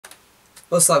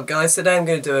What's up guys, today I'm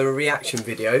going to do a reaction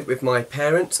video with my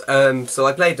parents. So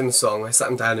I played them a song, I sat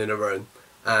them down in a room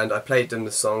and I played them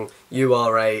the song You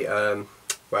Are a,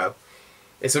 well,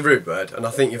 it's a rude word and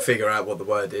I think you'll figure out what the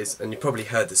word is, and you've probably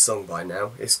heard the song by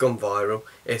now. It's gone viral.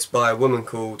 It's by a woman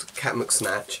called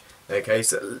McSnatch. Okay,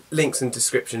 so links and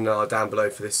description are down below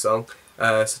for this song,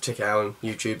 so check it out on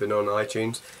YouTube and on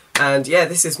iTunes. And yeah,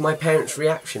 this is my parents'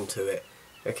 reaction to it.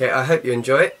 Okay, I hope you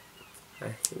enjoy it.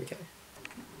 Here we go.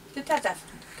 Did Dad have to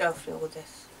go through all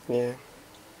this? Yeah.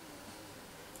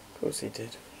 Of course he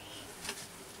did.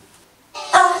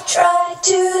 I try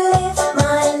to live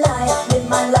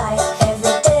my life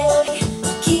every day.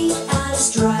 Keep out of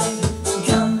strife,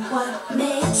 come what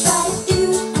may. I try to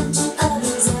do unto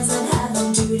others as I'd have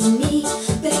them do to me.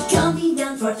 But it can't be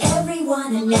done for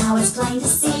everyone, and now it's plain to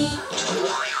see.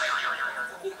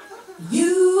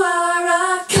 You are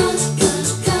a cunt,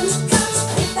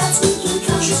 if that's sneaking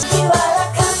cunt. You are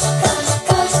a cunt,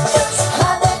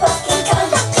 motherfucking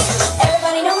cunt.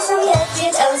 Everybody knows from your head to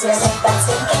your toes you're a bad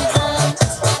stinking cunt.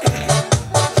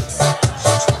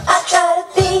 I try to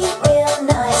be real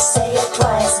nice, say it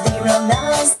twice, be real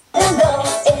nice. And though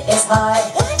it is hard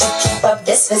to keep up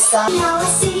this facade. Now I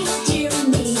see, dear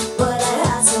me, what a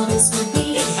hassle this would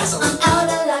be. I'm out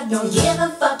of luck, don't give a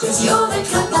fuck, 'cause you're the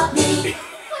cunt, not me.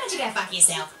 You go fuck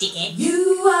yourself, dickhead.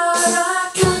 You are a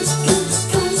cunt,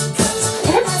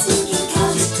 and I think you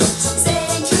cunt.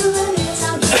 Saying true and it's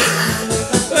how you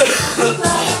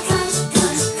are a cunt,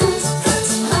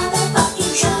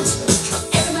 motherfucking cunt.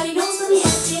 Everybody knows from your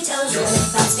head to your toes you're a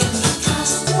fat stinking cunt.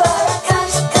 You are a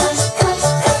cunt,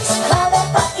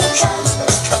 motherfucking cunt.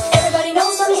 Everybody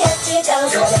knows from your head to your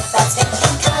toes you're a fat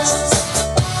stinking cunt.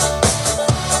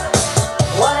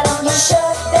 Why don't you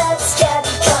shut that scabby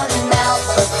cunt mouth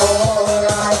before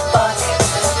I fuck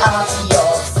up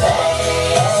your face?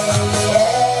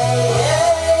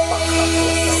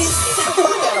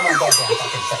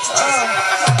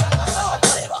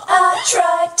 I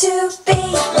try to be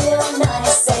real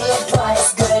nice, say it twice,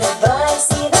 good advice,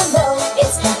 even though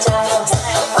it's entitled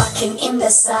fucking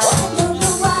imbecile. I don't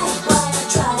know why I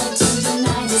try to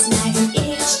deny this nagging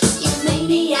itch. You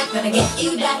maniac, gonna get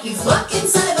you back, you fucking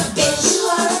son of a bitch. You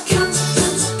are a cunt,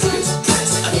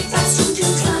 if I seem to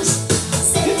cunt.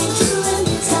 Saying true and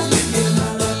it's how you feel,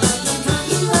 motherfucking cunt.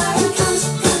 You are a cunt,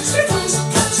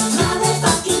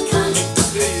 motherfucking cunt.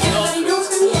 Everybody knows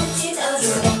from your head to your toes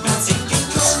you're a fat stinking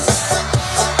cunt.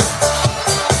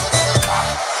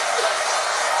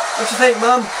 What do you think,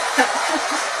 Mum?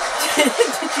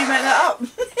 Did you make that up?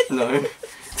 No.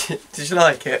 Did you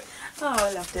like it? Oh,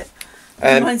 I loved it.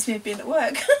 It reminds me of being at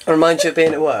work. It reminds you of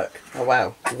being at work? Oh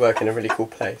wow, you work in a really cool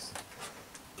place.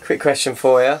 Quick question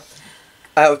for you.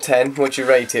 Out of 10, what do you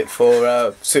rate it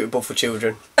for suitable for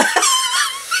children?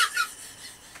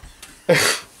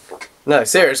 No,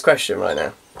 serious question right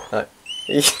now. No.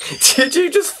 Did you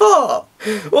just fart?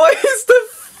 What is the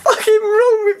fucking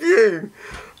wrong with you?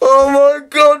 Oh my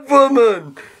god,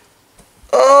 woman!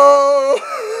 Oh!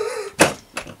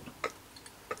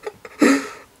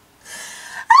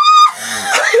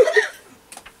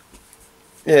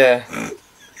 Yeah.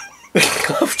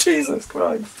 Oh, Jesus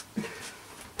Christ.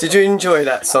 Did you enjoy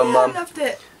that song, Mum? I loved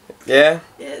it. Yeah?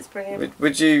 Yeah, it's brilliant.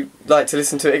 Would you like to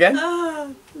listen to it again?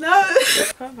 Oh, no.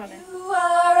 Quite funny. You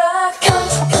are a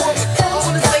cunt, I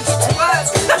want to take it to work.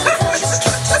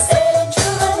 saying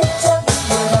true and it's how you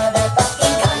feel,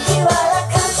 motherfucking cunt. You are a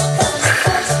cunt,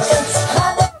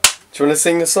 mother. Do you want to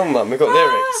sing the song, Mum? We've got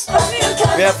lyrics.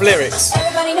 We have lyrics.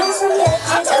 Everybody knows from your head to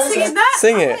I'm your not toes singing that.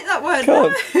 Sing I it. hate that word. Go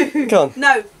on. No. Go on.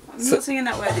 No, I'm not singing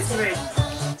that word. It's rude.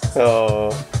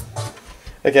 Oh.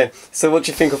 Okay, so what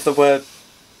do you think of the word?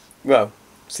 Well,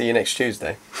 see you next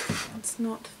Tuesday. It's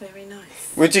not very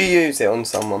nice. Would you use it on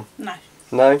someone? No.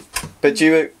 No? But do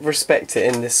you respect it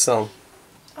in this song?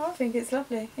 Oh, I think it's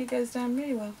lovely. It goes down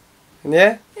really well.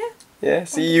 Yeah? Yeah. Yeah,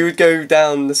 so you would go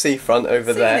down the seafront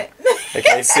over Sing there. it.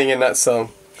 Okay, singing that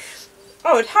song.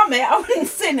 I would hum it. I wouldn't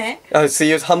sing it. Oh, so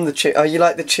you'd hum the tune. Oh, you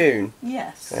like the tune?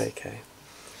 Yes. Okay.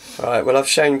 Alright, well I've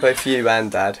shown both you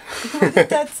and Dad. What did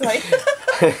Dad say?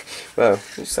 Well,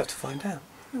 you just have to find out.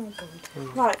 Oh, God.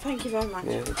 Right, thank you very much.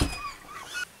 Yeah.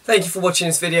 Thank you for watching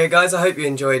this video, guys. I hope you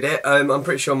enjoyed it. I'm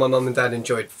pretty sure my mum and dad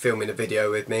enjoyed filming a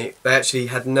video with me. They actually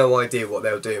had no idea what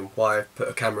they were doing, why I put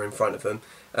a camera in front of them.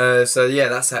 So yeah,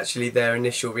 that's actually their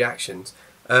initial reactions.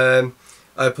 I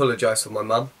apologise for my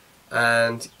mum.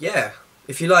 And yeah,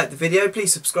 if you liked the video,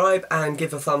 please subscribe and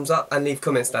give a thumbs up and leave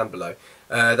comments down below.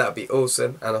 That would be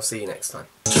awesome, and I'll see you next time.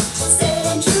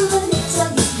 saying true